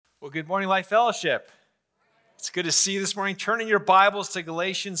Well, good morning, Life Fellowship. It's good to see you this morning. Turn in your Bibles to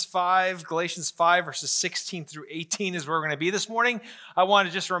Galatians 5. Galatians 5, verses 16 through 18 is where we're going to be this morning. I want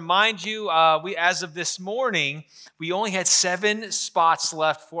to just remind you, as of this morning, we only had 7 spots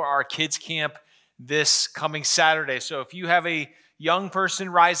left for our kids' camp this coming Saturday. So if you have a young person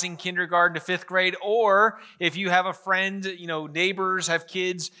rising kindergarten to 5th grade, or if you have a friend, neighbors have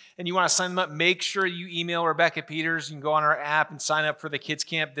kids, and you want to sign them up, make sure you email Rebecca Peters. You can go on our app and sign up for the kids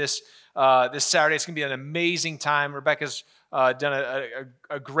camp this Saturday. It's going to be an amazing time. Rebecca's done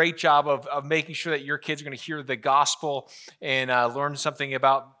a great job of making sure that your kids are going to hear the gospel and learn something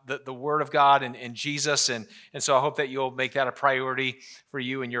about the Word of God and Jesus. And so I hope that you'll make that a priority for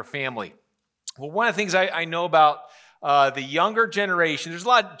you and your family. Well, one of the things I know about the younger generation, there's a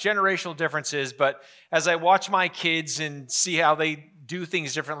lot of generational differences, but as I watch my kids and see how they do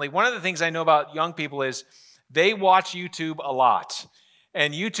things differently, one of the things I know about young people is they watch YouTube a lot.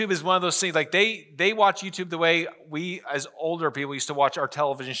 And YouTube is one of those things, like they watch YouTube the way we as older people used to watch our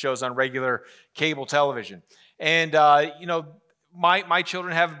television shows on regular cable television. And, my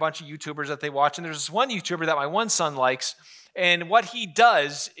children have a bunch of YouTubers that they watch, and there's this one YouTuber that my one son likes, and what he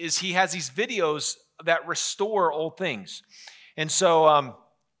does is he has these videos that restore old things. And so,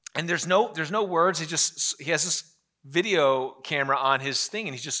 and there's no words. He has this video camera on his thing,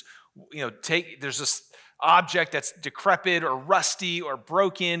 and he's just, there's this object that's decrepit or rusty or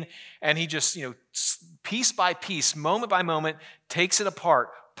broken, and he just, piece by piece, moment by moment, takes it apart,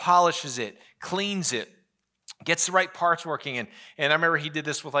 polishes it, cleans it, gets the right parts working. And I remember he did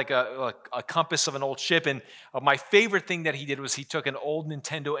this with like a compass of an old ship. And my favorite thing that he did was he took an old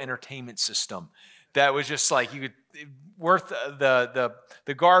Nintendo Entertainment System that was just like worth the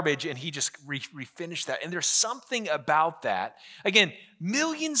garbage, and he just refinished that. And there's something about that. Again,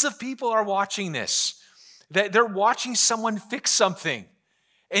 millions of people are watching this. They're watching someone fix something.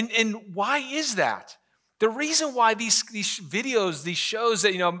 And why is that? The reason why these videos, these shows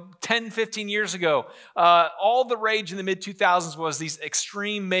that, 10, 15 years ago, all the rage in the mid-2000s was these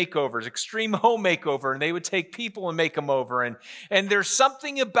extreme makeovers, extreme home makeover, and they would take people and make them over. And there's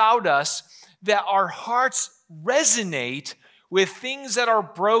something about us that our hearts resonate with things that are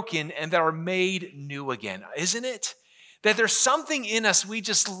broken and that are made new again, isn't it? That there's something in us, we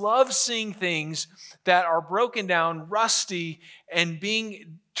just love seeing things that are broken down, rusty, and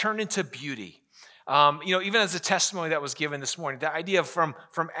being turned into beauty. Even as a testimony that was given this morning, the idea of from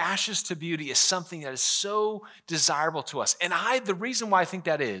ashes to beauty is something that is so desirable to us. And the reason why I think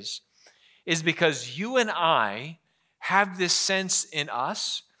that is because you and I have this sense in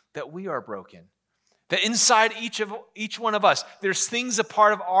us that we are broken. That inside each one of us, there's things a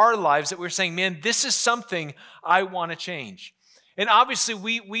part of our lives that we're saying, man, this is something I want to change. And obviously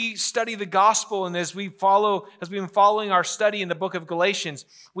we study the gospel, and as we've been following our study in the book of Galatians,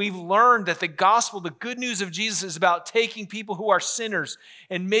 we've learned that the gospel, the good news of Jesus, is about taking people who are sinners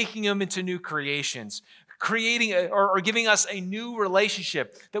and making them into new creations, creating or giving us a new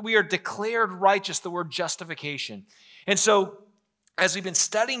relationship, that we are declared righteous, the word justification. And so as we've been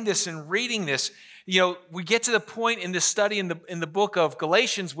studying this and reading this, we get to the point in this study in the book of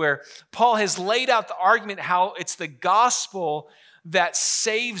Galatians where Paul has laid out the argument how it's the gospel that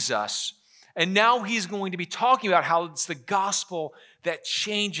saves us. And now he's going to be talking about how it's the gospel that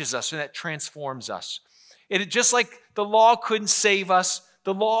changes us and that transforms us. Just like the law couldn't save us,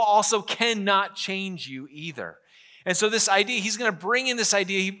 the law also cannot change you either. And so this idea, he's going to bring in this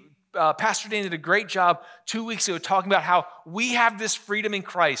idea. Pastor Dan did a great job 2 weeks ago talking about how we have this freedom in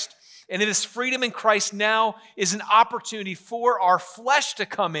Christ. And this freedom in Christ now is an opportunity for our flesh to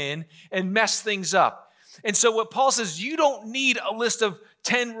come in and mess things up. And so what Paul says, you don't need a list of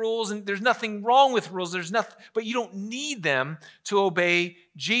 10 rules, and there's nothing wrong with rules, but you don't need them to obey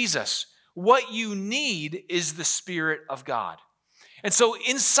Jesus. What you need is the Spirit of God. And so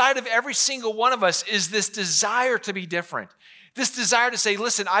inside of every single one of us is this desire to be different. This desire to say,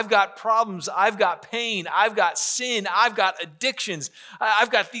 listen, I've got problems, I've got pain, I've got sin, I've got addictions,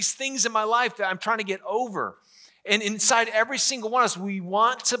 I've got these things in my life that I'm trying to get over. And inside every single one of us, we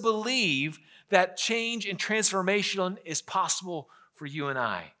want to believe that change and transformation is possible for you and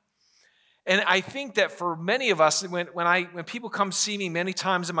I. And I think that for many of us, when people come see me many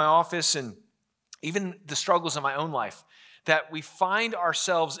times in my office, and even the struggles in my own life, that we find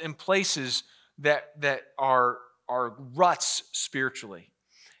ourselves in places that are ruts spiritually.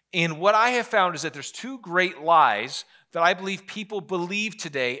 And what I have found is that there's 2 great lies that I believe people believe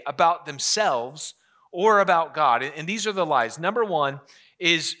today about themselves or about God. And these are the lies. Number 1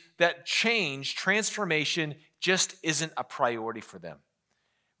 is that transformation just isn't a priority for them.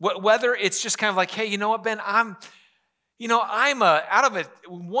 Whether it's just kind of like, hey, you know what, Ben, out of a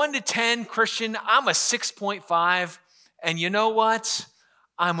 1 to 10 Christian, I'm a 6.5. And you know what?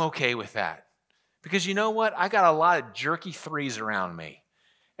 I'm okay with that. Because you know what? I got a lot of jerky 3s around me.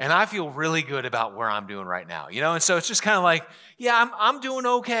 And I feel really good about where I'm doing right now. And so it's just kind of like, yeah, I'm doing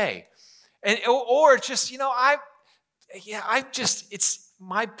okay. And or it's just, it's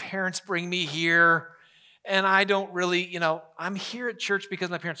my parents bring me here. And I don't really, I'm here at church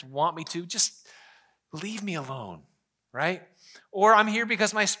because my parents want me to. Just leave me alone, right? Or I'm here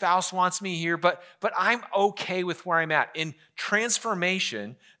because my spouse wants me here, but I'm okay with where I'm at. In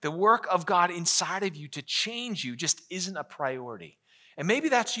transformation, the work of God inside of you to change you just isn't a priority. And maybe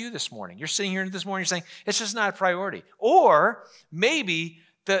that's you this morning. You're sitting here this morning, you're saying, it's just not a priority. Or maybe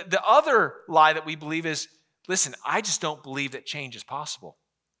the other lie that we believe is, listen, I just don't believe that change is possible.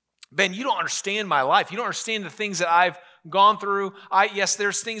 Ben, you don't understand my life. You don't understand the things that I've gone through. Yes,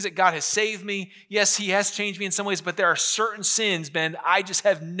 there's things that God has saved me. Yes, he has changed me in some ways, but there are certain sins, Ben, I just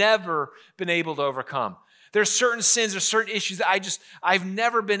have never been able to overcome. There's certain sins, there's certain issues that I've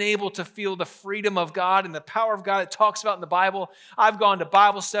never been able to feel the freedom of God and the power of God it talks about in the Bible. I've gone to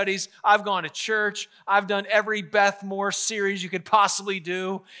Bible studies. I've gone to church. I've done every Beth Moore series you could possibly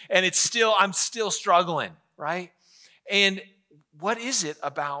do, and I'm still struggling, right? And what is it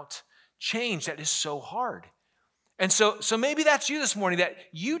about change that is so hard? And so maybe that's you this morning, that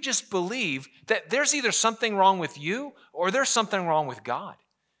you just believe that there's either something wrong with you or there's something wrong with God.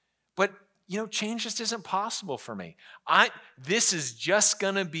 But, change just isn't possible for me. This is just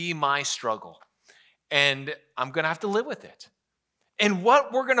going to be my struggle, and I'm going to have to live with it. And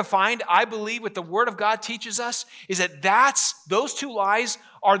what we're going to find, I believe, what the Word of God teaches us is that those two lies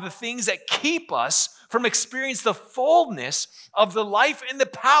are the things that keep us from experiencing the fullness of the life and the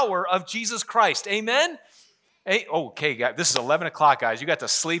power of Jesus Christ. Amen? Hey, okay, guys, this is 11 o'clock, guys. You got to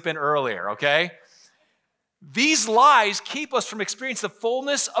sleep in earlier, okay? These lies keep us from experiencing the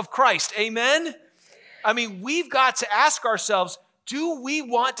fullness of Christ. Amen? I mean, we've got to ask ourselves, do we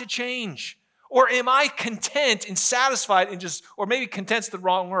want to change? Or am I content and satisfied or maybe content's the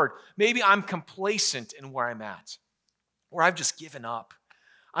wrong word. Maybe I'm complacent in where I'm at. Or I've just given up.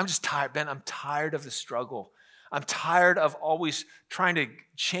 I'm just tired, Ben. I'm tired of the struggle. I'm tired of always trying to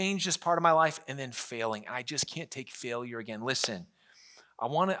change this part of my life and then failing. I just can't take failure again. Listen, I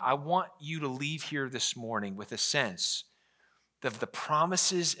want you to leave here this morning with a sense of the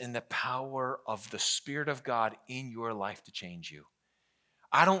promises and the power of the Spirit of God in your life to change you.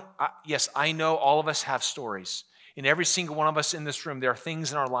 Yes, I know all of us have stories. In every single one of us in this room, there are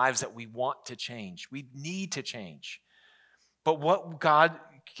things in our lives that we want to change. We need to change. But what God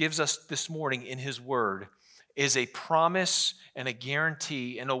gives us this morning in His Word is a promise and a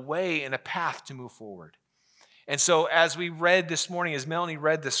guarantee and a way and a path to move forward. And so as we read this morning, as Melanie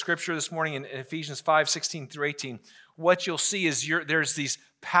read the scripture this morning in Ephesians 5:16 through 18, what you'll see is there's these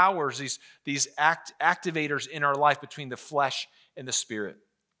powers, these activators in our life between the flesh and the Spirit.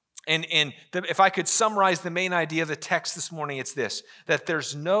 And if I could summarize the main idea of the text this morning, it's this, that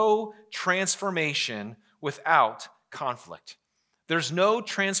there's no transformation without conflict. There's no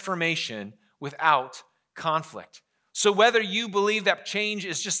transformation without conflict. So whether you believe that change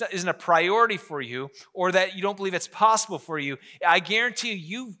isn't a priority for you or that you don't believe it's possible for you, I guarantee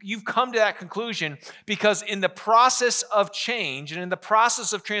you've come to that conclusion because in the process of change and in the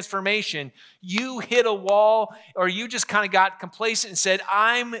process of transformation, you hit a wall or you just kind of got complacent and said,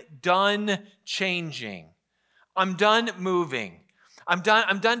 I'm done changing. I'm done moving. I'm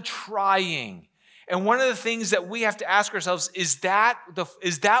done trying. And one of the things that we have to ask ourselves, is that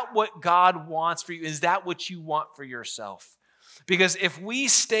what God wants for you? Is that what you want for yourself? Because if we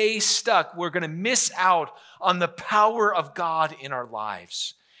stay stuck, we're going to miss out on the power of God in our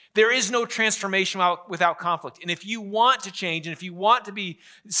lives. There is no transformation without conflict. And if you want to change, and if you want to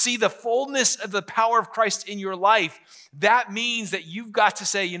see the fullness of the power of Christ in your life, that means that you've got to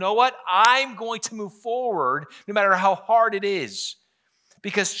say, you know what? I'm going to move forward no matter how hard it is.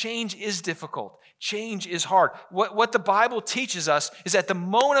 Because change is difficult. Change is hard. What the Bible teaches us is at the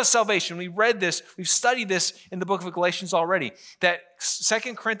moment of salvation, we read this, we've studied this in the book of Galatians already, that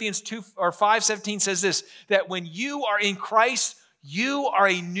 2 Corinthians 5:17 says this, that when you are in Christ, you are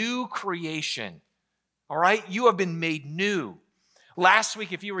a new creation. All right? You have been made new. Last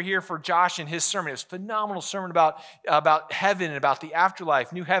week, if you were here for Josh and his sermon, it was a phenomenal sermon about heaven and about the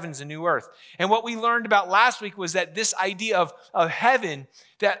afterlife, new heavens and new earth. And what we learned about last week was that this idea of heaven,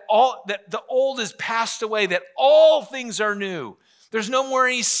 that the old is passed away, that all things are new. There's no more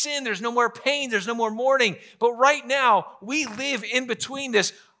any sin, there's no more pain, there's no more mourning. But right now, we live in between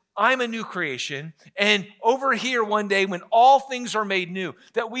this. I'm a new creation, and over here one day when all things are made new,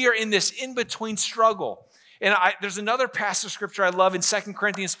 that we are in this in-between struggle. And there's another passage of scripture I love in 2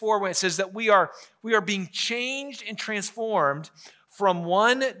 Corinthians 4 when it says that we are being changed and transformed from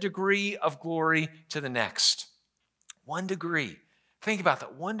one degree of glory to the next. 1 degree. Think about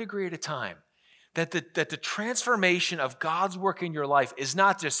that, 1 degree at a time. That the transformation of God's work in your life is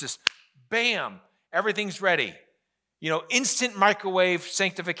not just this, bam, everything's ready. Instant microwave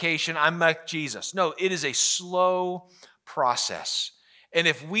sanctification, I'm like Jesus. No, it is a slow process. And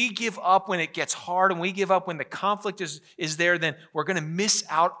if we give up when it gets hard and we give up when the conflict is there, then we're going to miss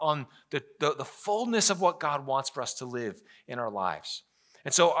out on the fullness of what God wants for us to live in our lives.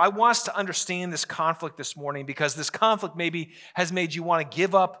 And so I want us to understand this conflict this morning, because this conflict maybe has made you want to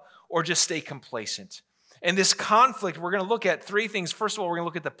give up or just stay complacent. And this conflict, we're going to look at 3 things. First of all, we're going to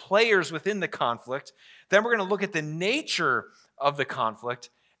look at the players within the conflict. Then we're going to look at the nature of the conflict,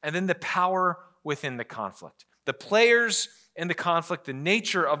 and then the power within the conflict. The players in the conflict, the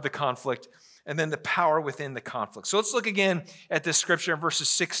nature of the conflict, and then the power within the conflict. So let's look again at this scripture in verses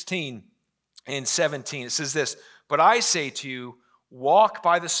 16 and 17. It says this, "But I say to you, walk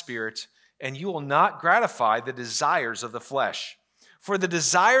by the Spirit, and you will not gratify the desires of the flesh. For the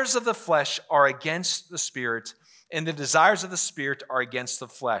desires of the flesh are against the Spirit, and the desires of the Spirit are against the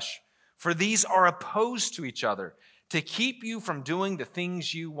flesh. For these are opposed to each other, to keep you from doing the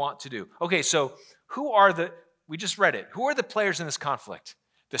things you want to do." Okay, so we just read it. Who are the players in this conflict?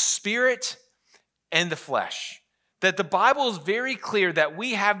 The Spirit and the flesh. That the Bible is very clear that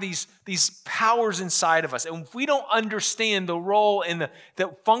we have these powers inside of us. And if we don't understand the role and the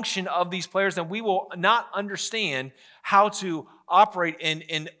function of these players, then we will not understand how to operate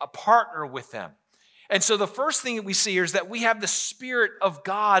and partner with them. And so the first thing that we see here is that we have the Spirit of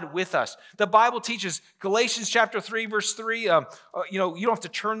God with us. The Bible teaches, Galatians chapter 3, verse 3, you don't have to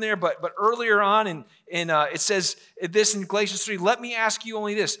turn there, but earlier on, and it says this in Galatians 3, "Let me ask you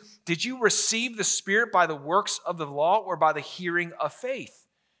only this, did you receive the Spirit by the works of the law or by the hearing of faith?"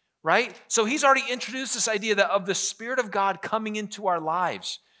 Right? So he's already introduced this idea of the Spirit of God coming into our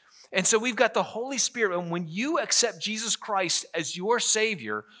lives. And so we've got the Holy Spirit, and when you accept Jesus Christ as your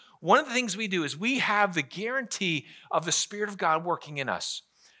Savior, one of the things we do is we have the guarantee of the Spirit of God working in us.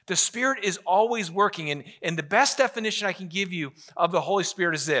 The Spirit is always working, and the best definition I can give you of the Holy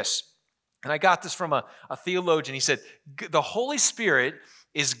Spirit is this, and I got this from a theologian. He said, the Holy Spirit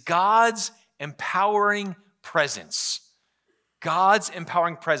is God's empowering presence. God's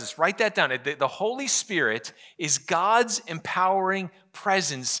empowering presence. Write that down. The Holy Spirit is God's empowering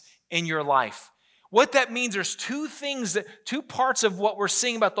presence in your life. What that means, there's 2 parts of what we're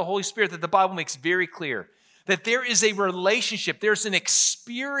seeing about the Holy Spirit that the Bible makes very clear. That there is a relationship, there's an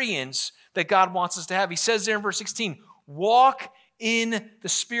experience that God wants us to have. He says there in verse 16, walk in the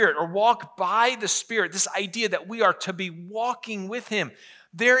Spirit, or walk by the Spirit. This idea that we are to be walking with Him.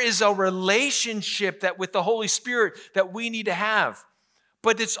 There is a relationship that with the Holy Spirit that we need to have.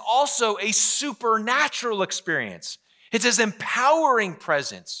 But it's also a supernatural experience. It's His empowering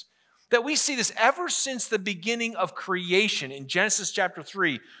presence. That we see this ever since the beginning of creation in Genesis chapter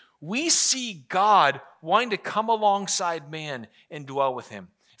 3. We see God wanting to come alongside man and dwell with him.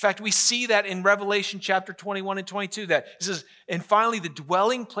 In fact, we see that in Revelation chapter 21 and 22, that it says, "And finally the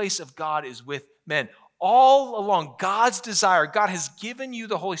dwelling place of God is with men." All along, God's desire, God has given you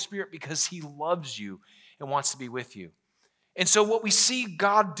the Holy Spirit because He loves you and wants to be with you. And so what we see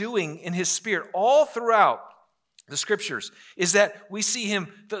God doing in His Spirit all throughout the scriptures is that we see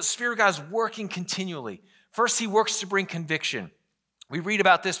Him, the Spirit of God is working continually. First, He works to bring conviction. We read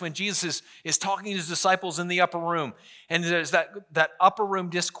about this when Jesus is talking to His disciples in the upper room. And there's that upper room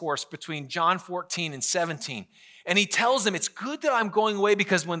discourse between John 14 and 17. And He tells them, it's good that I'm going away,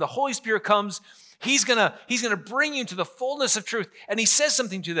 because when the Holy Spirit comes, He's gonna bring you into the fullness of truth. And He says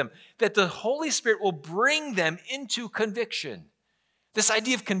something to them, that the Holy Spirit will bring them into conviction. This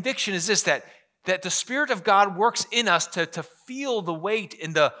idea of conviction is this, that the Spirit of God works in us to feel the weight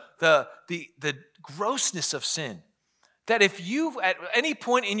and the grossness of sin. That if you at any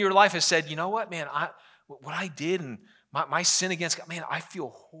point in your life has said, you know what, man, what I did and my sin against God, man, I feel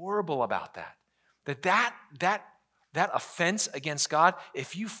horrible about that. That offense against God,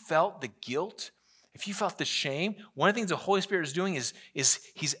 if you felt the guilt, if you felt the shame, one of the things the Holy Spirit is doing is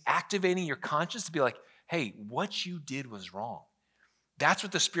He's activating your conscience to be like, hey, what you did was wrong. That's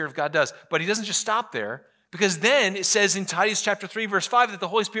what the Spirit of God does. But He doesn't just stop there, because then it says in Titus chapter 3, verse 5, that the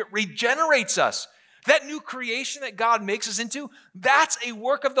Holy Spirit regenerates us. That new creation that God makes us into, that's a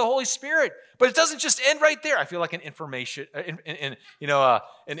work of the Holy Spirit. But it doesn't just end right there. I feel like an infomercial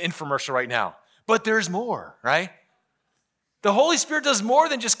right now. But there's more, right? The Holy Spirit does more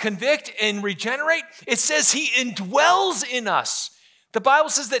than just convict and regenerate. It says He indwells in us. The Bible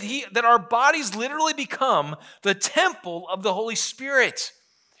says that our bodies literally become the temple of the Holy Spirit,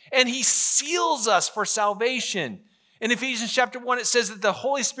 and he seals us for salvation. In Ephesians chapter 1, it says that the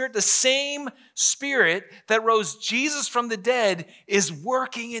Holy Spirit, the same Spirit that rose Jesus from the dead, is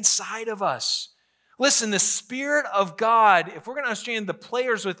working inside of us. Listen, the Spirit of God, if we're going to understand the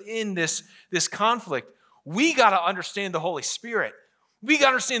players within this conflict, we got to understand the Holy Spirit. We got to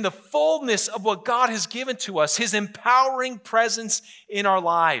understand the fullness of what God has given to us, his empowering presence in our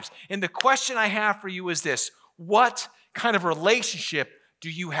lives. And the question I have for you is this: what kind of relationship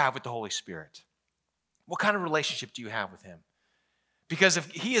do you have with the Holy Spirit? What kind of relationship do you have with him? Because if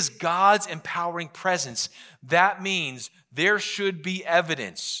he is God's empowering presence, that means there should be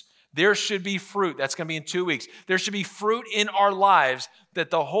evidence. There should be fruit. That's going to be in 2 weeks. There should be fruit in our lives that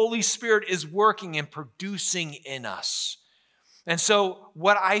the Holy Spirit is working and producing in us. And so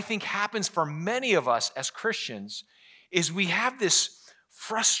what I think happens for many of us as Christians is we have this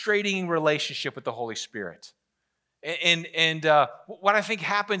frustrating relationship with the Holy Spirit. And what I think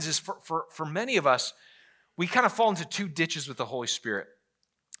happens is for many of us, we kind of fall into two ditches with the Holy Spirit.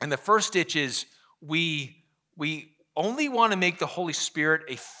 And the first ditch is we only want to make the Holy Spirit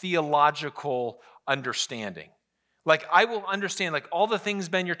a theological understanding. Like, I will understand, like, all the things,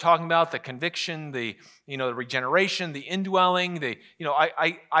 Ben, you're talking about, the conviction, the regeneration, the indwelling,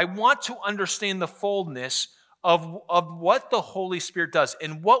 I want to understand the fullness of what the Holy Spirit does.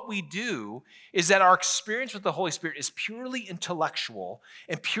 And what we do is that our experience with the Holy Spirit is purely intellectual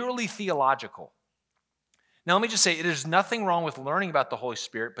and purely theological. Now, let me just say, there's nothing wrong with learning about the Holy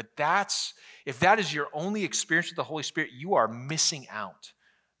Spirit, but if that is your only experience with the Holy Spirit, you are missing out.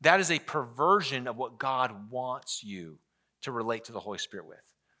 That is a perversion of what God wants you to relate to the Holy Spirit with.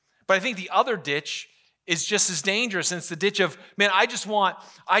 But I think the other ditch is just as dangerous, and it's the ditch of, man, I just want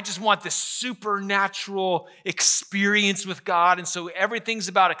this supernatural experience with God, and so everything's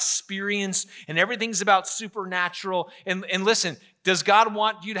about experience, and everything's about supernatural. And listen, does God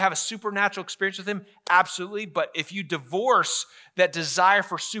want you to have a supernatural experience with him? Absolutely. But if you divorce that desire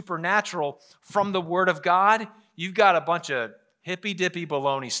for supernatural from the Word of God, you've got a bunch of hippy-dippy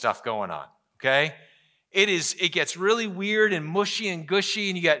baloney stuff going on, okay? It gets really weird and mushy and gushy,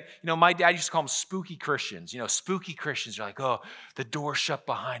 and you get, my dad used to call them spooky Christians. Spooky Christians are like, oh, the door shut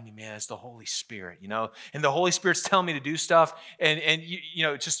behind me, man. It's the Holy Spirit, and the Holy Spirit's telling me to do stuff, and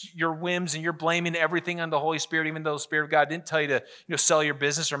just your whims, and you're blaming everything on the Holy Spirit, even though the Spirit of God didn't tell you to, sell your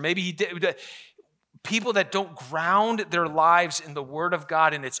business, or maybe he did. People that don't ground their lives in the Word of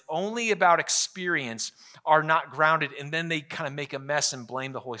God and it's only about experience are not grounded, and then they kind of make a mess and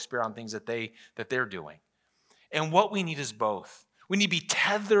blame the Holy Spirit on things that they're doing. And what we need is both. We need to be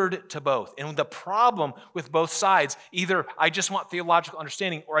tethered to both. And the problem with both sides, either I just want theological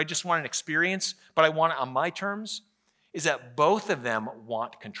understanding or I just want an experience, but I want it on my terms, is that both of them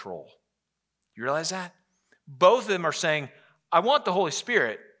want control. You realize that? Both of them are saying, I want the Holy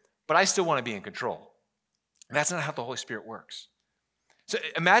Spirit, but I still want to be in control. And that's not how the Holy Spirit works. So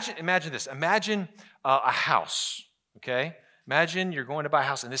imagine this. Imagine a house, okay? Imagine you're going to buy a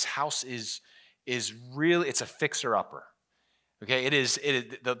house, and this house is really, it's a fixer-upper, okay?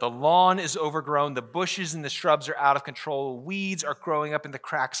 The lawn is overgrown. The bushes and the shrubs are out of control. Weeds are growing up in the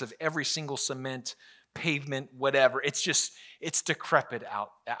cracks of every single cement, pavement, whatever. It's decrepit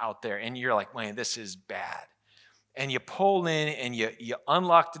out there, and you're like, man, this is bad. And you pull in, and you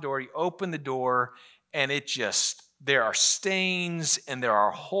unlock the door, you open the door, and there are stains, and there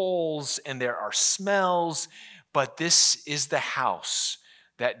are holes, and there are smells, but this is the house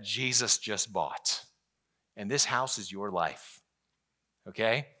that Jesus just bought. And this house is your life,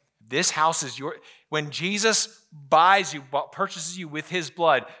 okay? This house is when Jesus purchases you with his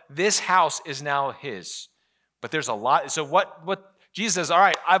blood, this house is now his. But there's a lot. So what Jesus says, all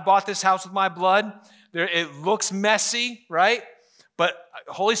right, I bought this house with my blood. It looks messy, right? But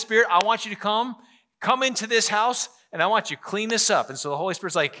Holy Spirit, I want you to come into this house, and I want you to clean this up. And so the Holy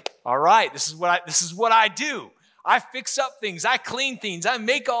Spirit's like, all right, this is what I do. I fix up things. I clean things. I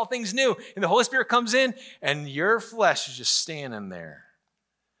make all things new. And the Holy Spirit comes in, and your flesh is just standing there.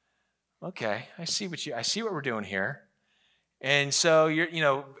 Okay, I see what we're doing here. And so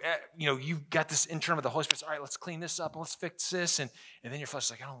you've got this internal of the Holy Spirit. All right, let's clean this up and let's fix this. And then your flesh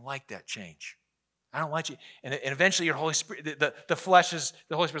is like, I don't like that change. I don't like you. And eventually your Holy Spirit, the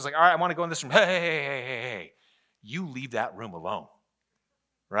Holy Spirit's like, all right, I want to go in this room. Hey. You leave that room alone,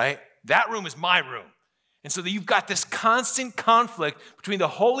 right? That room is my room. And so you've got this constant conflict between the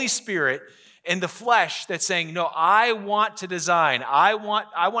Holy Spirit and the flesh that's saying, no, I want to design. I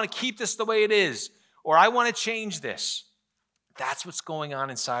want to keep this the way it is, or I want to change this. That's what's going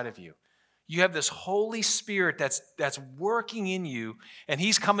on inside of you. You have this Holy Spirit that's working in you, and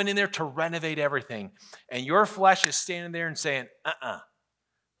he's coming in there to renovate everything. And your flesh is standing there and saying,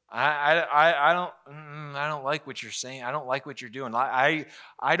 I don't like what you're saying. I don't like what you're doing. I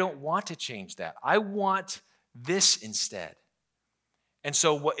don't want to change that. I want this instead. And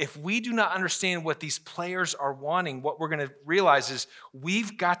so if we do not understand what these players are wanting, what we're going to realize is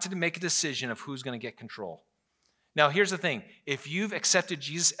we've got to make a decision of who's going to get control. Now, here's the thing. If you've accepted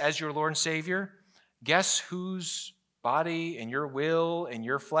Jesus as your Lord and Savior, guess whose body and your will and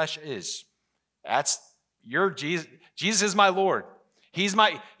your flesh is? That's your Jesus. Jesus is my Lord.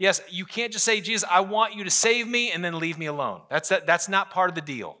 Yes, you can't just say, Jesus, I want you to save me and then leave me alone. That's not part of the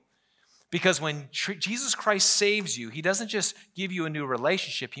deal. Because when Jesus Christ saves you, he doesn't just give you a new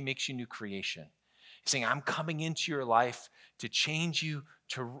relationship, he makes you a new creation. He's saying, I'm coming into your life to change you,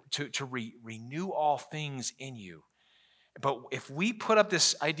 to renew all things in you. But if we put up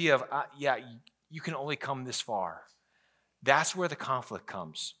this idea of, you can only come this far, that's where the conflict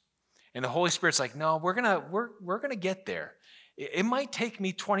comes. And the Holy Spirit's like, no, we're gonna get there. It might take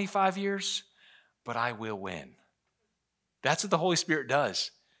me 25 years, but I will win. That's what the Holy Spirit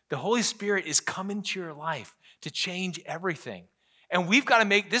does. The Holy Spirit is coming to your life to change everything. And we've got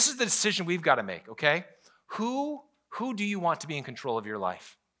to this is the decision we've got to make, okay? Who do you want to be in control of your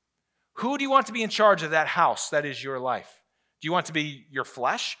life? Who do you want to be in charge of that house that is your life? Do you want to be your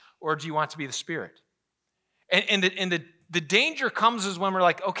flesh, or do you want to be the Spirit? And the danger comes is when we're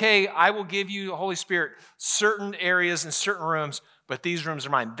like, okay, I will give you the Holy Spirit certain areas and certain rooms, but these rooms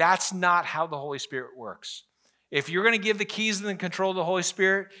are mine. That's not how the Holy Spirit works. If you're going to give the keys and the control of the Holy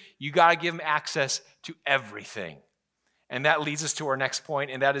Spirit, you got to give him access to everything. And that leads us to our next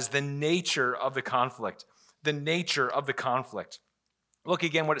point, and that is the nature of the conflict. The nature of the conflict. Look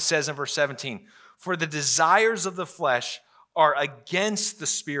again what it says in verse 17. For the desires of the flesh are against the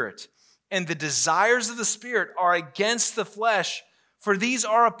Spirit, and the desires of the Spirit are against the flesh, for these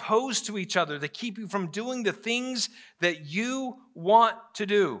are opposed to each other to keep you from doing the things that you want to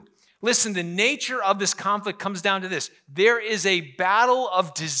do. Listen, the nature of this conflict comes down to this. There is a battle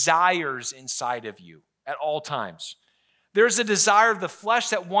of desires inside of you at all times. There's a desire of the flesh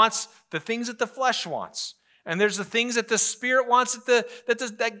that wants the things that the flesh wants. And there's the things that the Spirit wants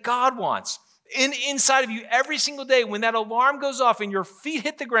that God wants. Inside of you every single day, when that alarm goes off and your feet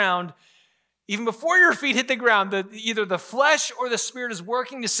hit the ground, even before your feet hit the ground, either the flesh or the Spirit is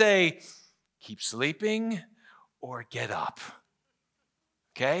working to say, keep sleeping or get up.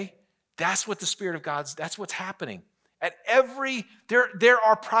 Okay? That's what the Spirit of God's, that's what's happening. There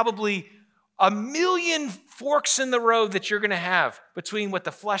are probably 1 million forks in the road that you're going to have between what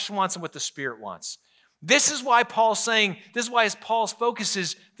the flesh wants and what the Spirit wants. This is why Paul's Paul's focus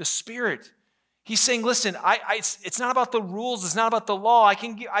is the Spirit. He's saying, listen, it's not about the rules. It's not about the law. I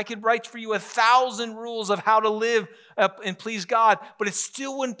could write for you 1,000 rules of how to live and please God, but it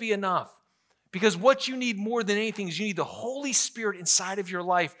still wouldn't be enough. Because what you need more than anything is you need the Holy Spirit inside of your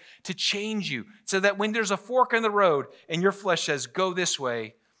life to change you, so that when there's a fork in the road and your flesh says, go this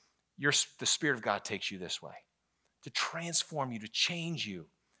way, the Spirit of God takes you this way to transform you, to change you.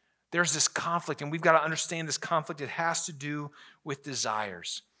 There's this conflict, and we've got to understand this conflict. It has to do with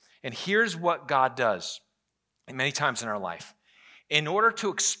desires. And here's what God does many times in our life. In order to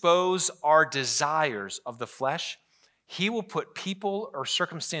expose our desires of the flesh, he will put people or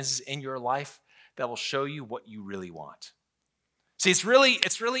circumstances in your life that will show you what you really want. See, it's really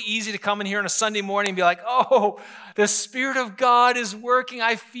easy to come in here on a Sunday morning and be like, oh, the Spirit of God is working.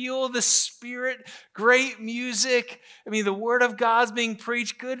 I feel the Spirit, great music. I mean, the Word of God's being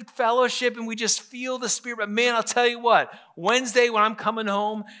preached, good fellowship, and we just feel the Spirit. But man, I'll tell you what, Wednesday when I'm coming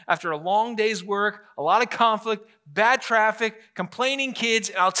home after a long day's work, a lot of conflict, bad traffic, complaining kids,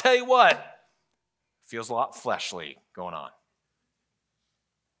 and I'll tell you what, feels a lot fleshly going on.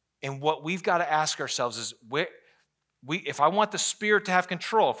 And what we've got to ask ourselves is, if I want the Spirit to have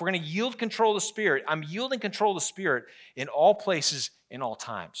control, if we're going to yield control to the Spirit, I'm yielding control to the Spirit in all places, in all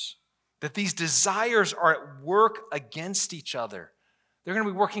times. That these desires are at work against each other. They're going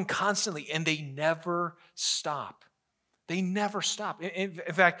to be working constantly, and they never stop. They never stop. In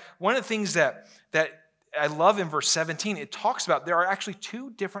fact, one of the things that I love in verse 17, it talks about there are actually two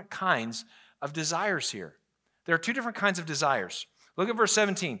different kinds of desires here. There are two different kinds of desires. Look at verse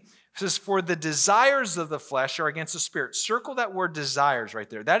 17. It says, for the desires of the flesh are against the Spirit. Circle that word desires right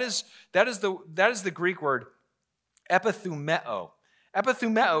there. That is the Greek word epithumeo.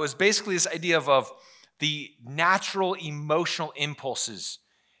 Epithumeo is basically this idea of the natural emotional impulses.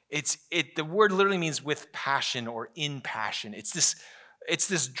 The word literally means with passion or in passion. It's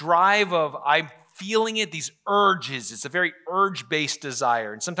this drive of, I'm feeling it, these urges. It's a very urge-based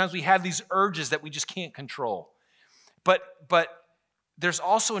desire. And sometimes we have these urges that we just can't control. But there's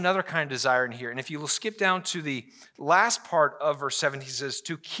also another kind of desire in here. And if you will skip down to the last part of verse 7, he says,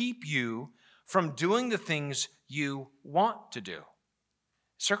 to keep you from doing the things you want to do.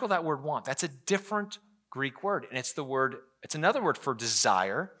 Circle that word want. That's a different Greek word. And it's another word for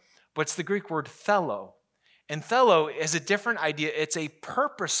desire, but it's the Greek word thelo. And thelo is a different idea. It's a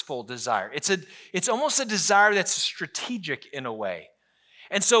purposeful desire. It's almost a desire that's strategic in a way.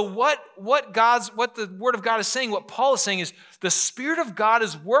 And so what the Word of God is saying, what Paul is saying is the Spirit of God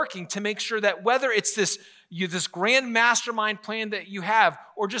is working to make sure that whether it's this grand mastermind plan that you have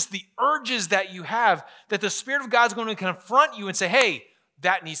or just the urges that you have, that the Spirit of God is going to confront you and say, hey,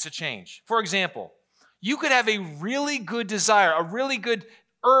 that needs to change. For example, you could have a really good desire, a really good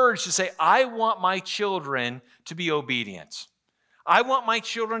urge to say, I want my children to be obedient. I want my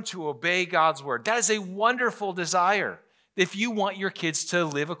children to obey God's word. That is a wonderful desire if you want your kids to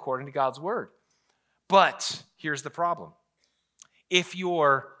live according to God's word. But here's the problem. If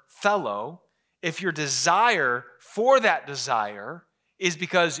your desire for that desire is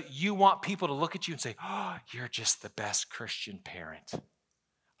because you want people to look at you and say, oh, you're just the best Christian parent.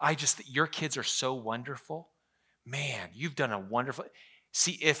 Your kids are so wonderful. Man, you've done a wonderful.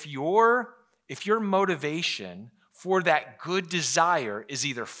 See, if your motivation for that good desire is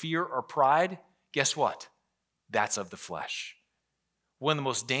either fear or pride, guess what? That's of the flesh. One of the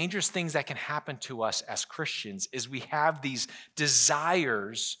most dangerous things that can happen to us as Christians is we have these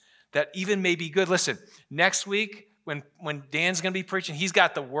desires that even may be good. Listen, next week when Dan's going to be preaching, he's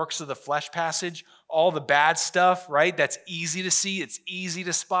got the works of the flesh passage, all the bad stuff, right? That's easy to see. It's easy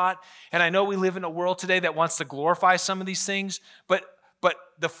to spot. And I know we live in a world today that wants to glorify some of these things, but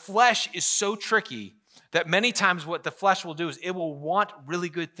the flesh is so tricky that many times what the flesh will do is it will want really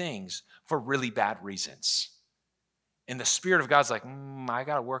good things for really bad reasons. And the Spirit of God's like, I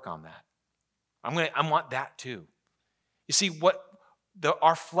got to work on that. I want that too. You see,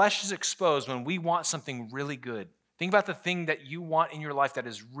 our flesh is exposed when we want something really good. Think about the thing that you want in your life that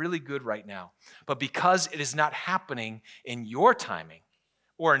is really good right now. But because it is not happening in your timing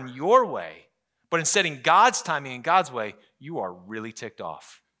or in your way, but instead in God's timing and God's way, you are really ticked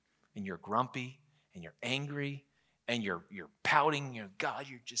off. And you're grumpy and you're angry and you're pouting. God,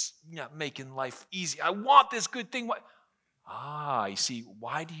 you're just not making life easy. I want this good thing. You see,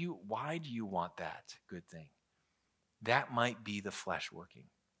 why do you want that good thing? That might be the flesh working.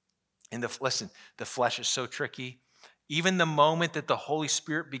 And listen, the flesh is so tricky. Even the moment that the Holy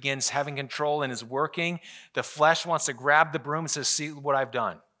Spirit begins having control and is working, the flesh wants to grab the broom and says, see what I've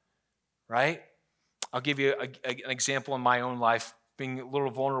done, right? I'll give you an example in my own life, being a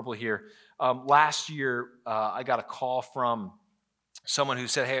little vulnerable here. Last year, I got a call from someone who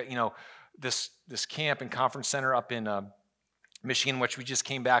said, hey, this camp and conference center up in Michigan, which we just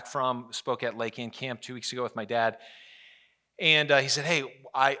came back from, spoke at Lake Ann Camp 2 weeks ago with my dad. And he said, hey,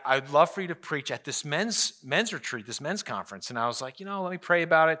 I'd love for you to preach at this men's retreat, this men's conference. And I was like, let me pray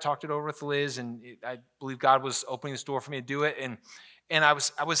about it, talked it over with Liz, and I believe God was opening this door for me to do it. And I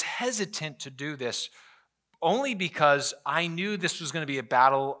was hesitant to do this only because I knew this was going to be a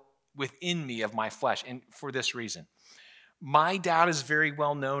battle within me of my flesh, and for this reason. My dad is very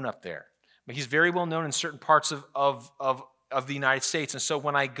well known up there. He's very well known in certain parts of the United States. And so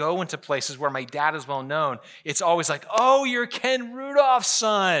when I go into places where my dad is well known, it's always like, oh, you're Ken Rudolph's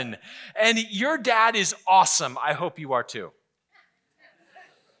son. And your dad is awesome. I hope you are too.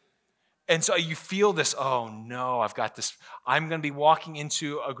 And so you feel this, oh no, I've got this. I'm going to be walking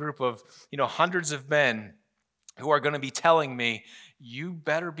into a group of, hundreds of men who are going to be telling me, you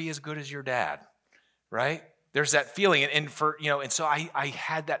better be as good as your dad, right? There's that feeling, and so I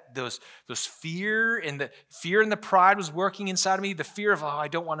had those fear, and the pride was working inside of me. The fear of, I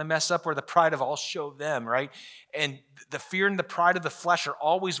don't want to mess up, or the pride of, I'll show them, right? And the fear and the pride of the flesh are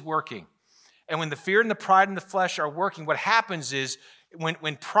always working. And when the fear and the pride and the flesh are working, what happens is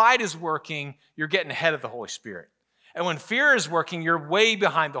when pride is working, you're getting ahead of the Holy Spirit. And when fear is working, you're way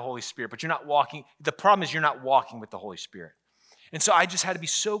behind the Holy Spirit, but you're not walking. The problem is you're not walking with the Holy Spirit. And so I just had to be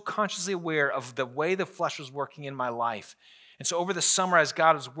so consciously aware of the way the flesh was working in my life. And so over the summer, as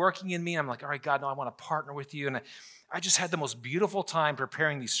God was working in me, I'm like, all right, God, no, I want to partner with you. And I just had the most beautiful time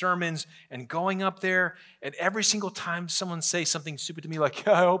preparing these sermons and going up there. And every single time someone says something stupid to me, like,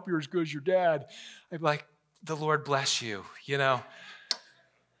 I hope you're as good as your dad, I'd be like, the Lord bless you, And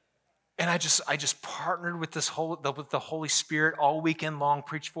I just partnered with with the Holy Spirit all weekend long,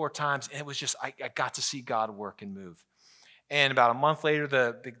 preached 4 times. And it was just, I got to see God work and move. And about a month later,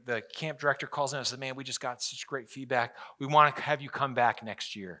 the camp director calls in and says, man, we just got such great feedback. We want to have you come back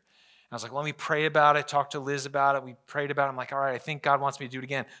next year. I was like, let me pray about it, talk to Liz about it. We prayed about it. I'm like, all right, I think God wants me to do it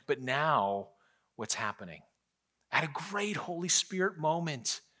again. But now, what's happening? I had a great Holy Spirit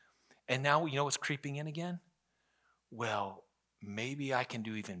moment. And now, you know what's creeping in again? Well, maybe I can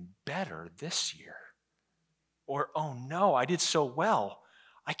do even better this year. Or, oh no, I did so well.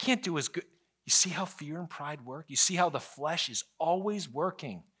 I can't do as good. You see how fear and pride work? You see how the flesh is always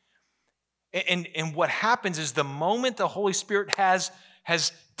working. And what happens is the moment the Holy Spirit has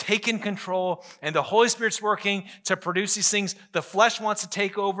taken control and the Holy Spirit's working to produce these things, the flesh wants to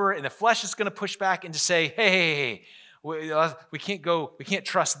take over and the flesh is going to push back and to say, hey, we can't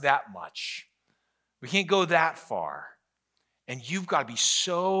trust that much. We can't go that far. And you've got to be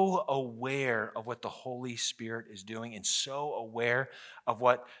so aware of what the Holy Spirit is doing and so aware of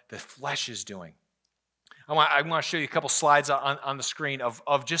what the flesh is doing. I want to show you a couple slides on the screen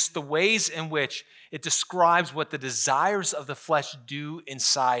of just the ways in which it describes what the desires of the flesh do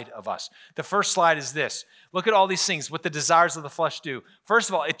inside of us. The first slide is this. Look at all these things, what the desires of the flesh do. First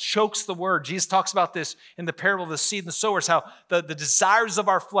of all, it chokes the word. Jesus talks about this in the parable of the seed and the sowers, how the desires of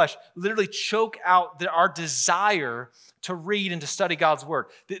our flesh literally choke out our desire to read and to study God's word.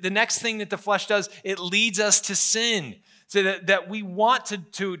 The next thing that the flesh does, it leads us to sin, so that we want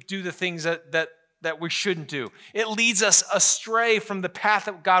to do the things that we shouldn't do. It leads us astray from the path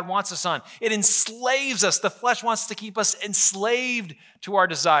that God wants us on. It enslaves us. The flesh wants to keep us enslaved to our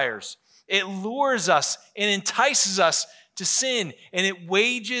desires. It lures us and entices us to sin, and it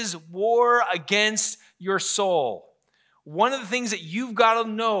wages war against your soul. One of the things that you've got to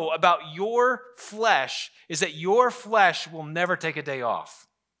know about your flesh is that your flesh will never take a day off.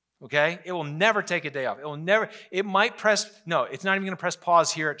 Okay? It will never take a day off. It's not even going to press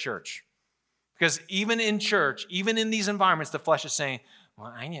pause here at church. Because even in church, even in these environments, the flesh is saying,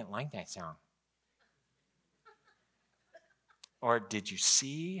 well, I didn't like that song. Or did you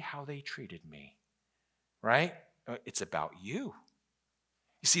see how they treated me? Right? It's about you.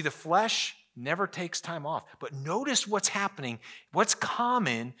 You see, the flesh never takes time off. But notice what's happening. What's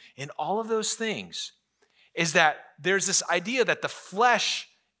common in all of those things is that there's this idea that the flesh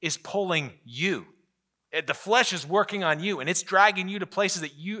is pulling you. The flesh is working on you, and it's dragging you to places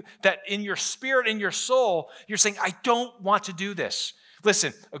that in your spirit, in your soul, you're saying, I don't want to do this.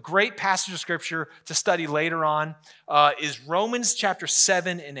 Listen, a great passage of scripture to study later on is Romans chapter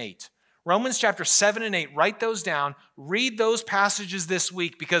 7 and 8. Romans chapter 7 and 8, write those down. Read those passages this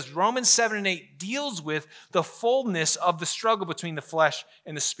week because Romans 7 and 8 deals with the fullness of the struggle between the flesh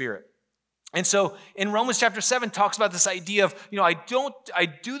and the spirit. And so in Romans chapter 7 talks about this idea of, I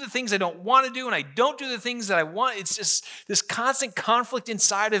do the things I don't want to do and I don't do the things that I want. It's just this constant conflict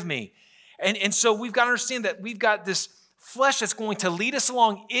inside of me. And so we've got to understand that we've got this flesh that's going to lead us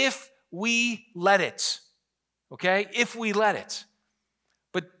along if we let it. Okay? If we let it.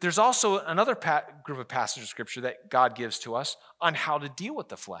 But there's also another group of passages of scripture that God gives to us on how to deal with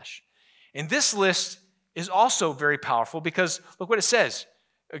the flesh. And this list is also very powerful because look what it says.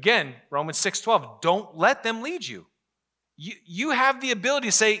 Again, Romans 6:12, don't let them lead you. You have the ability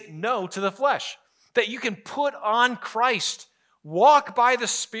to say no to the flesh, that you can put on Christ, walk by the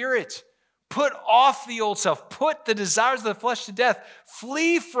Spirit, put off the old self, put the desires of the flesh to death,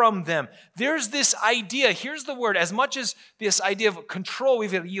 flee from them. There's this idea, here's the word, as much as this idea of control,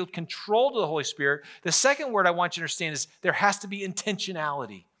 we've got to yield control to the Holy Spirit. The second word I want you to understand is there has to be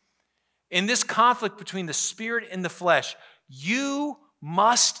intentionality. In this conflict between the Spirit and the flesh, you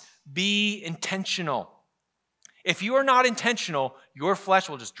must be intentional. If you are not intentional, your flesh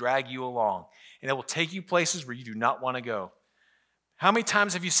will just drag you along, and it will take you places where you do not want to go. How many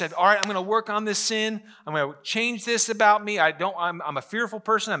times have you said, all right, I'm going to work on this sin. I'm going to change this about me. I'm a fearful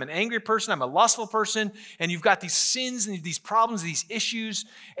person. I'm an angry person. I'm a lustful person. And you've got these sins and these problems, these issues.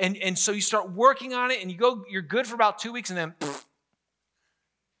 And so you start working on it, and you're good for about 2 weeks, and then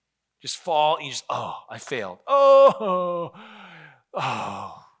just fall, and you just, I failed.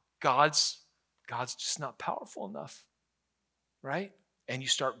 God's just not powerful enough, right? And you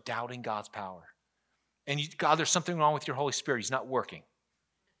start doubting God's power. And God, there's something wrong with your Holy Spirit. He's not working.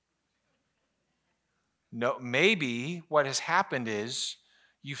 No, maybe what has happened is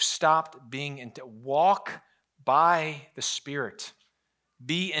you've stopped being walk by the Spirit.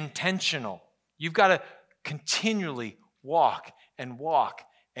 Be intentional. You've got to continually walk.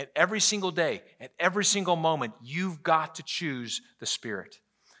 At every single day, at every single moment, you've got to choose the Spirit.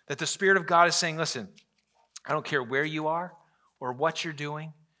 That the Spirit of God is saying, listen, I don't care where you are or what you're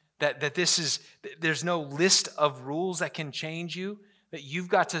doing, that there's no list of rules that can change you, that you've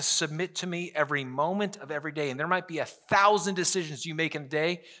got to submit to me every moment of every day. And there might be 1,000 decisions you make in a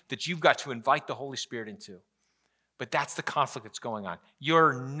day that you've got to invite the Holy Spirit into. But that's the conflict that's going on.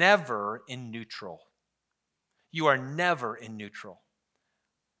 You're never in neutral. You are never in neutral.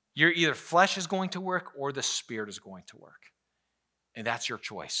 Your either flesh is going to work or the Spirit is going to work. And that's your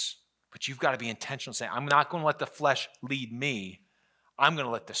choice. But you've got to be intentional, saying, I'm not going to let the flesh lead me. I'm going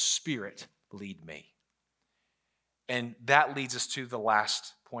to let the Spirit lead me. And that leads us to the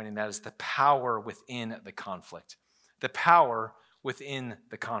last point, and that is the power within the conflict. The power within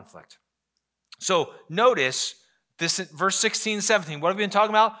the conflict. So notice this in verse 16 and 17. What have we been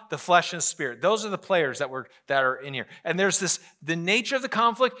talking about? The flesh and the spirit. Those are the players that are in here. And there's the nature of the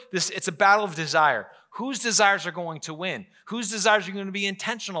conflict. It's a battle of desire. Whose desires are going to win? Whose desires are you going to be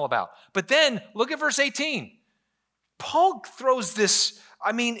intentional about? But then look at verse 18. Paul throws this.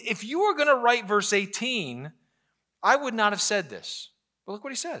 I mean, if you were going to write verse 18, I would not have said this. But look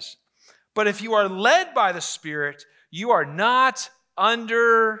what he says. But if you are led by the Spirit, you are not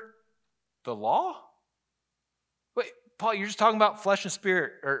under the law? Wait, Paul, you're just talking about flesh and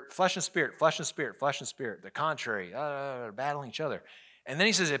spirit, or flesh and spirit, flesh and spirit, flesh and spirit. The contrary, battling each other. And then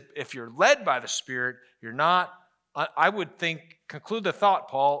he says, if you're led by the Spirit, you're not, I would conclude the thought,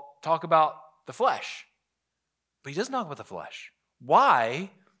 Paul, talk about the flesh. But he doesn't talk about the flesh.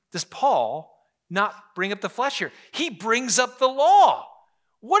 Why does Paul not bring up the flesh here? He brings up the law.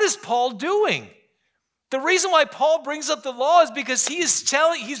 What is Paul doing? The reason why Paul brings up the law is because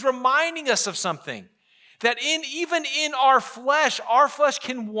he's reminding us of something. That even in our flesh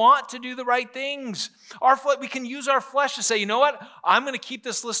can want to do the right things. We can use our flesh to say, you know what? I'm going to keep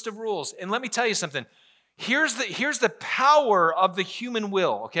this list of rules. And let me tell you something. Here's the power of the human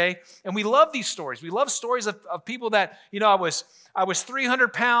will, okay? And we love these stories. We love stories of people that, I was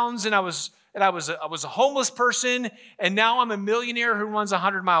 300 pounds and I was a homeless person, and now I'm a millionaire who runs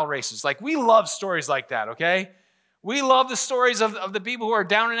 100-mile races. Like, we love stories like that, okay? We love the stories of the people who are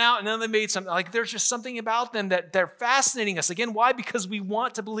down and out, and then they made something. Like, there's just something about them that they're fascinating us. Again, why? Because we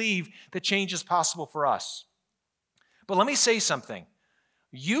want to believe that change is possible for us. But let me say something.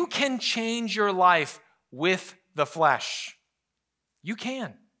 You can change your life with the flesh. You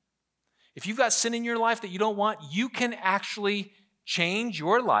can. If you've got sin in your life that you don't want, you can actually change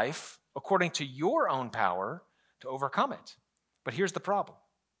your life according to your own power to overcome it. But here's the problem.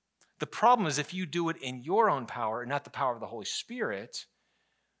 The problem is if you do it in your own power and not the power of the Holy Spirit,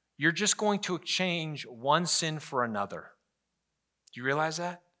 you're just going to exchange one sin for another. Do you realize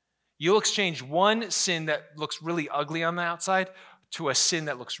that? You'll exchange one sin that looks really ugly on the outside to a sin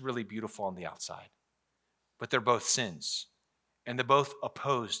that looks really beautiful on the outside. But they're both sins, and they're both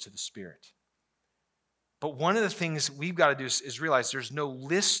opposed to the Spirit. But one of the things we've got to do is realize there's no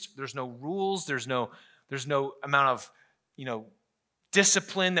list, there's no rules, there's no amount of,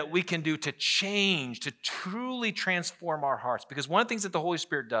 discipline that we can do to change, to truly transform our hearts. Because one of the things that the Holy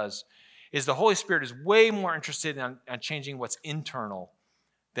Spirit does is the Holy Spirit is way more interested in changing what's internal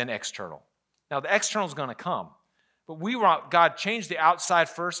than external. Now, the external is going to come, but we want God change the outside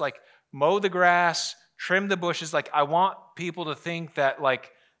first, like mow the grass, trim the bushes. Like, I want people to think that,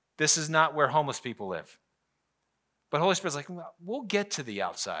 like, this is not where homeless people live. But Holy Spirit's like, we'll get to the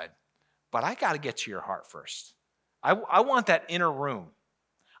outside, but I got to get to your heart first. I want that inner room.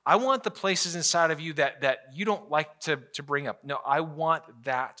 I want the places inside of you that you don't like to bring up. No, I want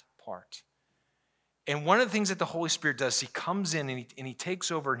that part. And one of the things that the Holy Spirit does, he comes in and he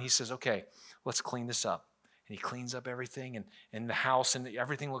takes over and he says, okay, let's clean this up. And he cleans up everything and the house, and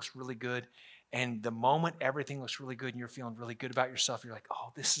everything looks really good. And the moment everything looks really good and you're feeling really good about yourself, you're like,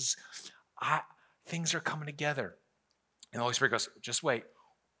 oh, things are coming together. And the Holy Spirit goes, just wait.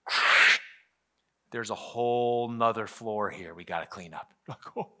 There's a whole nother floor here we got to clean up.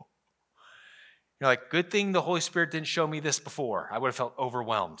 You're like, good thing the Holy Spirit didn't show me this before. I would have felt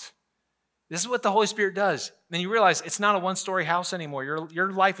overwhelmed. This is what the Holy Spirit does. Then you realize it's not a one-story house anymore.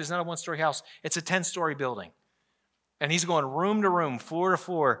 Your life is not a one-story house. It's a 10-story building. And he's going room to room, floor to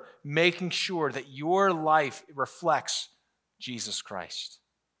floor, making sure that your life reflects Jesus Christ.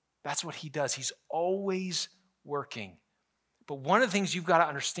 That's what he does. He's always working. But one of the things you've got to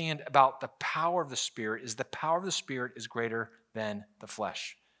understand about the power of the Spirit is the power of the Spirit is greater than the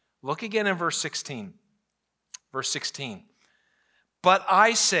flesh. Look again in verse 16. Verse 16. But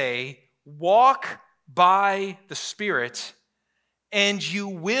I say, walk by the Spirit, and you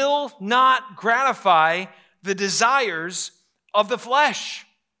will not gratify the desires of the flesh.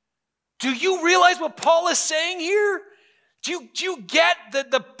 Do you realize what Paul is saying here? Do you get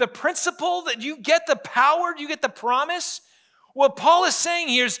the principle? Do you get the power? Do you get the promise? What Paul is saying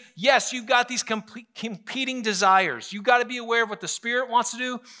here is, yes, you've got these competing desires. You've got to be aware of what the Spirit wants to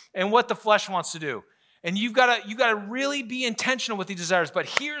do and what the flesh wants to do. And you've got to really be intentional with these desires. But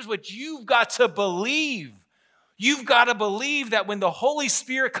here's what you've got to believe. You've got to believe that when the Holy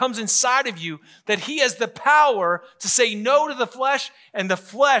Spirit comes inside of you, that he has the power to say no to the flesh, and the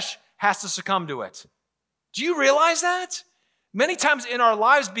flesh has to succumb to it. Do you realize that? Many times in our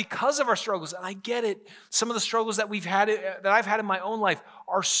lives, because of our struggles, and I get it, some of the struggles that I've had in my own life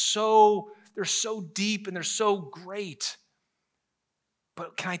are they're so deep and they're so great.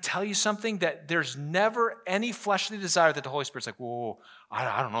 But can I tell you something? That there's never any fleshly desire that the Holy Spirit's like, whoa,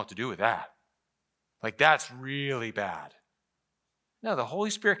 I don't know what to do with that. Like, that's really bad. No, the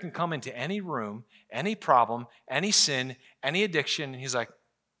Holy Spirit can come into any room, any problem, any sin, any addiction, and he's like,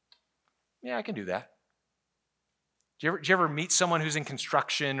 yeah, I can do that. Do you ever meet someone who's in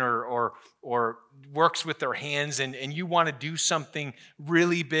construction or works with their hands and you want to do something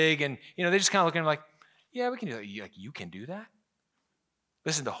really big and they just kind of look at him like, yeah, we can do that. Like, you can do that?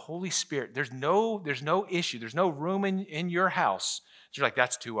 Listen, the Holy Spirit, there's no issue. There's no room in your house. You're like,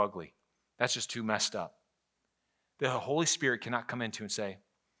 that's too ugly. That's just too messed up. The Holy Spirit cannot come into and say,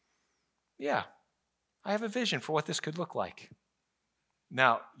 yeah, I have a vision for what this could look like.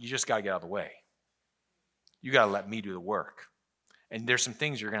 Now, you just got to get out of the way. You got to let me do the work. And there's some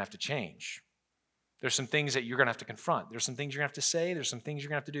things you're going to have to change. There's some things that you're going to have to confront. There's some things you're going to have to say. There's some things you're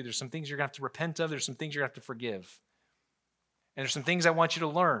going to have to do. There's some things you're going to have to repent of. There's some things you're going to have to forgive. And there's some things I want you to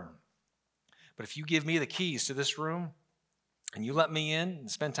learn. But if you give me the keys to this room and you let me in and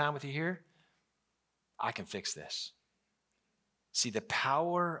spend time with you here, I can fix this. See, the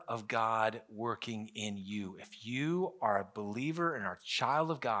power of God working in you. If you are a believer and are a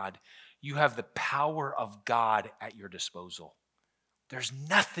child of God, you have the power of God at your disposal. There's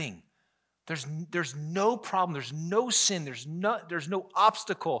nothing. There's no problem. There's no sin. There's no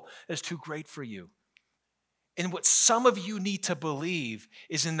obstacle that's too great for you. And what some of you need to believe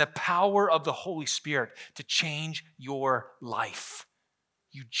is in the power of the Holy Spirit to change your life.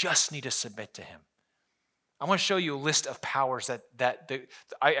 You just need to submit to him. I want to show you a list of powers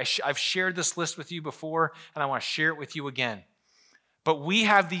I've shared this list with you before, and I want to share it with you again. But we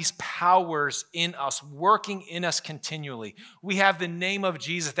have these powers in us, working in us continually. We have the name of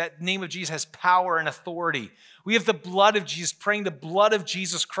Jesus. That name of Jesus has power and authority. We have the blood of Jesus, praying the blood of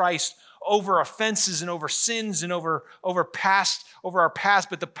Jesus Christ over offenses and over sins and over our past.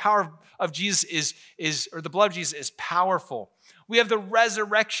 But the power of Jesus the blood of Jesus is powerful. We have the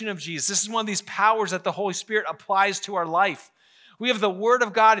resurrection of Jesus. This is one of these powers that the Holy Spirit applies to our life. We have the Word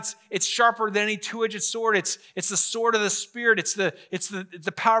of God. It's sharper than any two-edged sword. It's the sword of the Spirit. It's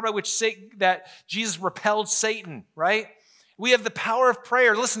the power by which that Jesus repelled Satan, right? We have the power of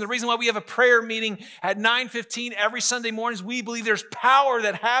prayer. Listen, the reason why we have a prayer meeting at 9:15 every Sunday morning is we believe there's power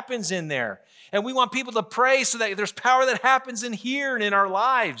that happens in there. And we want people to pray so that there's power that happens in here and in our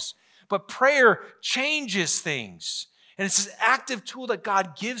lives. But prayer changes things. And it's this active tool that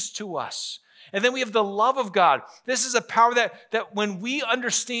God gives to us. And then we have the love of God. This is a power that when we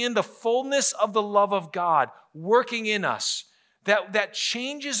understand the fullness of the love of God working in us, that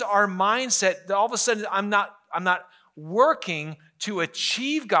changes our mindset. That all of a sudden, I'm not working to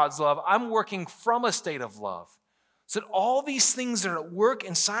achieve God's love. I'm working from a state of love. So that all these things that are at work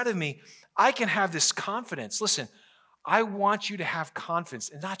inside of me, I can have this confidence. Listen, I want you to have confidence,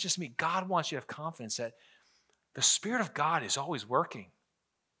 and not just me. God wants you to have confidence that the Spirit of God is always working.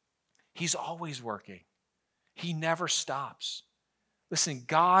 He's always working. He never stops. Listen,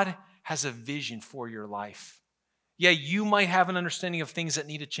 God has a vision for your life. Yeah, you might have an understanding of things that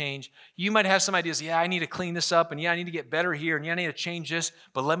need to change. You might have some ideas. Yeah, I need to clean this up, and yeah, I need to get better here, and yeah, I need to change this.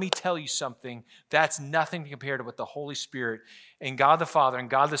 But let me tell you something. That's nothing compared to what the Holy Spirit and God the Father and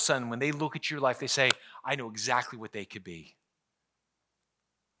God the Son, when they look at your life, they say, I know exactly what they could be.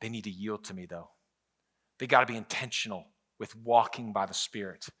 They need to yield to me, though. They got to be intentional with walking by the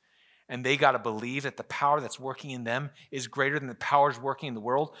Spirit. And they got to believe that the power that's working in them is greater than the powers working in the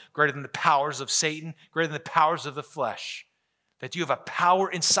world, greater than the powers of Satan, greater than the powers of the flesh. That you have a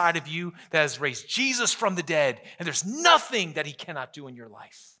power inside of you that has raised Jesus from the dead, and there's nothing that he cannot do in your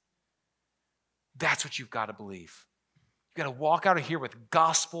life. That's what you've got to believe. You've got to walk out of here with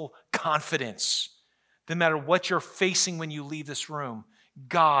gospel confidence. No matter what you're facing when you leave this room,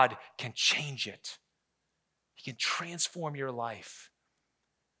 God can change it. He can transform your life.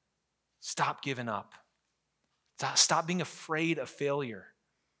 Stop giving up. Stop being afraid of failure.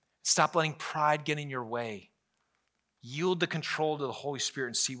 Stop letting pride get in your way. Yield the control to the Holy Spirit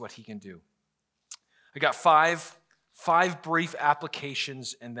and see what he can do. I got five brief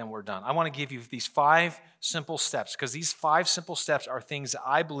applications, and then we're done. I want to give you these 5 simple steps, because these 5 simple steps are things that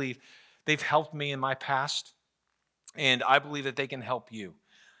I believe they've helped me in my past, and I believe that they can help you.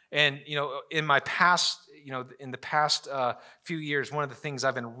 And, in my past, in the past few years, one of the things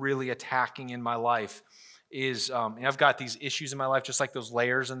I've been really attacking in my life is, I've got these issues in my life, just like those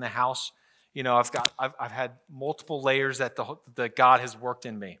layers in the house. I've had multiple layers that the God has worked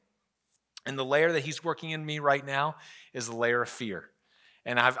in me. And the layer that he's working in me right now is the layer of fear.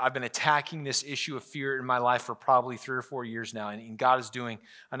 And I've been attacking this issue of fear in my life for probably 3 or 4 years now. And God is doing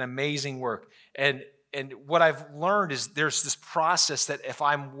an amazing work. And what I've learned is there's this process that if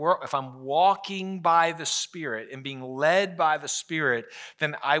I'm walking by the Spirit and being led by the Spirit,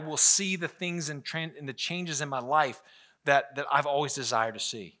 then I will see the things and the changes in my life that I've always desired to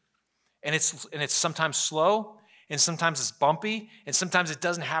see. And it's sometimes slow, and sometimes it's bumpy, and sometimes it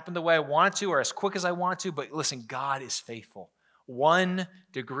doesn't happen the way I want it to or as quick as I want it to. But listen, God is faithful. 1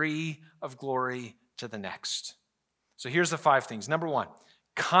 degree of glory to the next. So here's the 5 things. Number 1,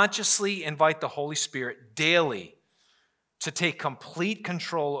 consciously invite the Holy Spirit daily to take complete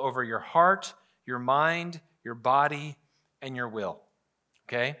control over your heart, your mind, your body, and your will.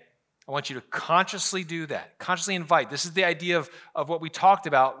 Okay? I want you to consciously do that. Consciously invite. This is the idea of what we talked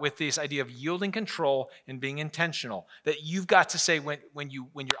about with this idea of yielding control and being intentional. That you've got to say when your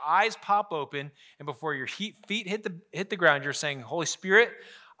eyes pop open and before your feet hit the ground, you're saying, Holy Spirit,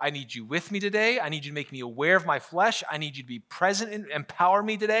 I need you with me today. I need you to make me aware of my flesh. I need you to be present and empower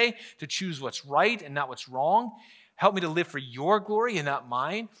me today to choose what's right and not what's wrong. Help me to live for your glory and not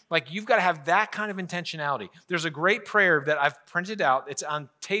mine. Like, you've got to have that kind of intentionality. There's a great prayer that I've printed out. It's on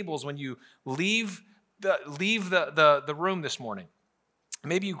tables when you leave the room this morning.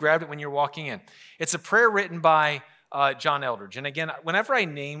 Maybe you grabbed it when you're walking in. It's a prayer written by John Eldredge. And again, whenever I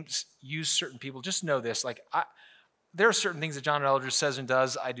use certain people, just know this. There are certain things that John Eldredge says and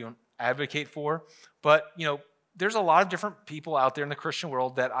does I don't advocate for. But, there's a lot of different people out there in the Christian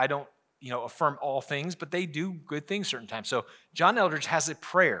world that I don't affirm all things, but they do good things certain times. So John Eldredge has a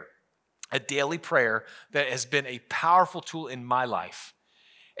prayer, a daily prayer that has been a powerful tool in my life.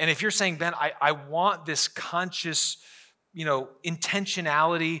 And if you're saying, Ben, I want this conscious,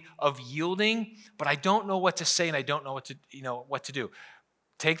 intentionality of yielding, but I don't know what to say and I don't know what to do.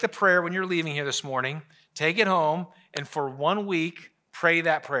 Take the prayer when you're leaving here this morning, take it home, and for 1 week, pray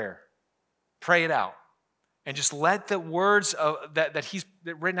that prayer. Pray it out. And just let the words that he's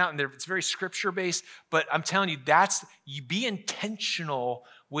written out in there, it's very scripture-based, but I'm telling you, you be intentional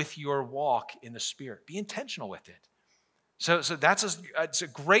with your walk in the Spirit. Be intentional with it. So it's a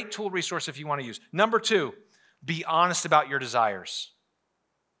great tool resource if you want to use. Number 2, be honest about your desires.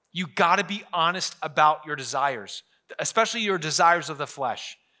 You got to be honest about your desires, especially your desires of the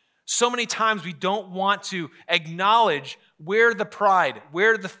flesh. So many times we don't want to acknowledge where the pride,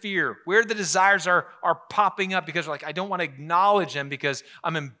 where the fear, where the desires are popping up because we're like, I don't want to acknowledge them because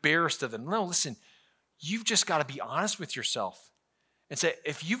I'm embarrassed of them. No, listen, you've just got to be honest with yourself and say,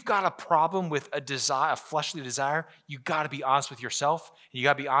 if you've got a problem with a fleshly desire, you got to be honest with yourself, and you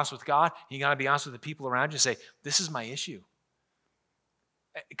got to be honest with God, and you got to be honest with the people around you and say, this is my issue.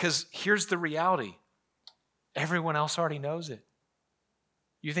 Because here's the reality. Everyone else already knows it.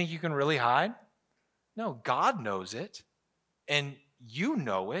 You think you can really hide? No, God knows it, and you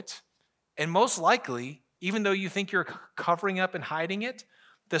know it, and most likely, even though you think you're covering up and hiding it,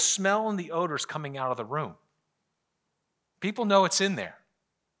 the smell and the odor is coming out of the room. People know it's in there.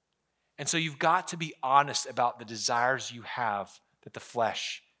 And so you've got to be honest about the desires you have that the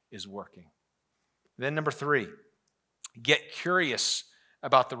flesh is working. Then number 3, get curious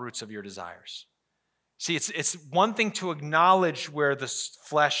about the roots of your desires. See, it's one thing to acknowledge where the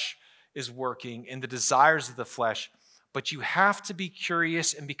flesh is working and the desires of the flesh, but you have to be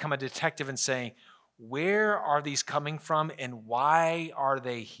curious and become a detective and saying, where are these coming from and why are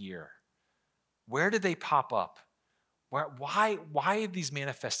they here? Where did they pop up? Why are these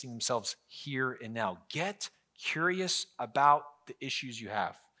manifesting themselves here and now? Get curious about the issues you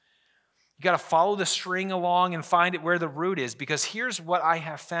have. You got to follow the string along and find it where the root is, because here's what I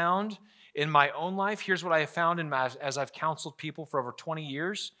have found in my own life, here's what I have found as I've counseled people for over 20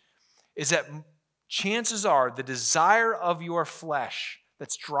 years, is that chances are the desire of your flesh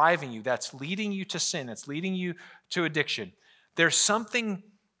that's driving you, that's leading you to sin, that's leading you to addiction, there's something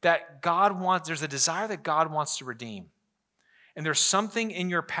that God wants, there's a desire that God wants to redeem. And there's something in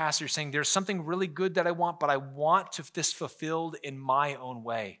your past, you're saying, there's something really good that I want, but I want this fulfilled in my own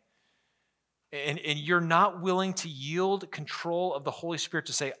way. And you're not willing to yield control of the Holy Spirit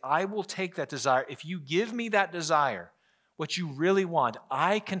to say, I will take that desire. If you give me that desire, what you really want,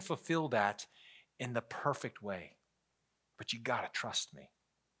 I can fulfill that in the perfect way. But you got to trust me.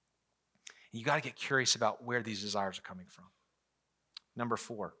 And you got to get curious about where these desires are coming from. Number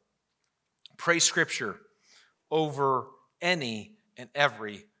 4, pray Scripture over any and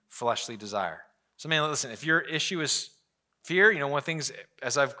every fleshly desire. So man, listen, if your issue is fear, one of the things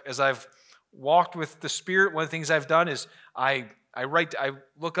as I've walked with the Spirit, one of the things I've done is I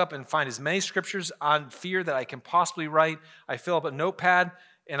look up and find as many scriptures on fear that I can possibly write. I fill up a notepad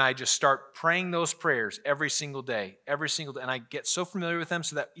and I just start praying those prayers every single day. And I get so familiar with them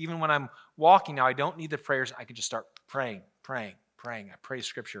so that even when I'm walking now, I don't need the prayers. I can just start praying. I pray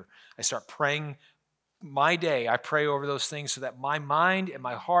scripture. I start praying my day. I pray over those things so that my mind and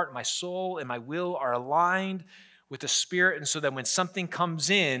my heart, and my soul and my will are aligned with the Spirit. And so that when something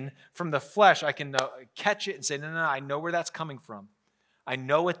comes in from the flesh, I can catch it and say, no, I know where that's coming from. I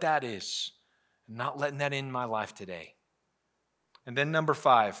know what that is. I'm not letting that in my life today. And then number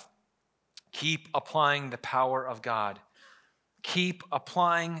 5, keep applying the power of God. Keep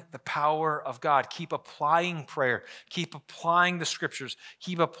applying the power of God. Keep applying prayer. Keep applying the scriptures.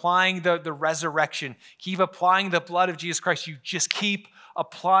 Keep applying the resurrection. Keep applying the blood of Jesus Christ. You just keep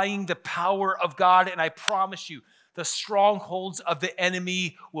applying the power of God, and I promise you, the strongholds of the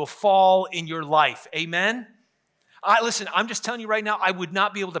enemy will fall in your life. Amen? Listen, I'm just telling you right now, I would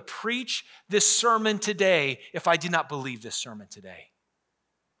not be able to preach this sermon today if I did not believe this sermon today.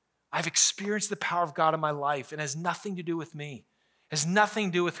 I've experienced the power of God in my life, and it has nothing to do with me. It has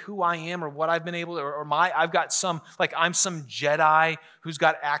nothing to do with who I am or what I've been able to, I've got some, like I'm some Jedi who's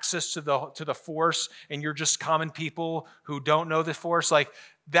got access to the Force, and you're just common people who don't know the Force. Like,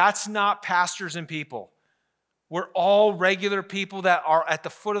 that's not pastors and people. We're all regular people that are at the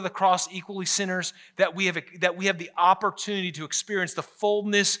foot of the cross, equally sinners, that we have the opportunity to experience the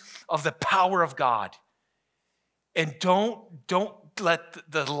fullness of the power of God. And don't let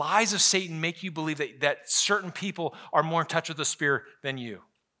the lies of Satan make you believe that certain people are more in touch with the Spirit than you.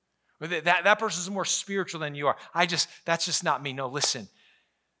 Or that person is more spiritual than you are. That's just not me. No, listen.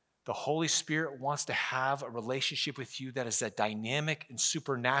 The Holy Spirit wants to have a relationship with you that is that dynamic and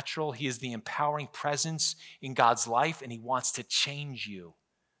supernatural. He is the empowering presence in God's life, and he wants to change you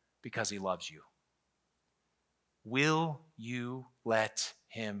because he loves you. Will you let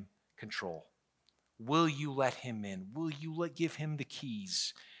him control? Will you let him in? Will you give him the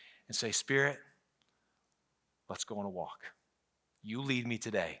keys and say, Spirit, let's go on a walk. You lead me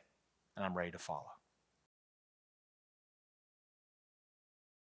today, and I'm ready to follow.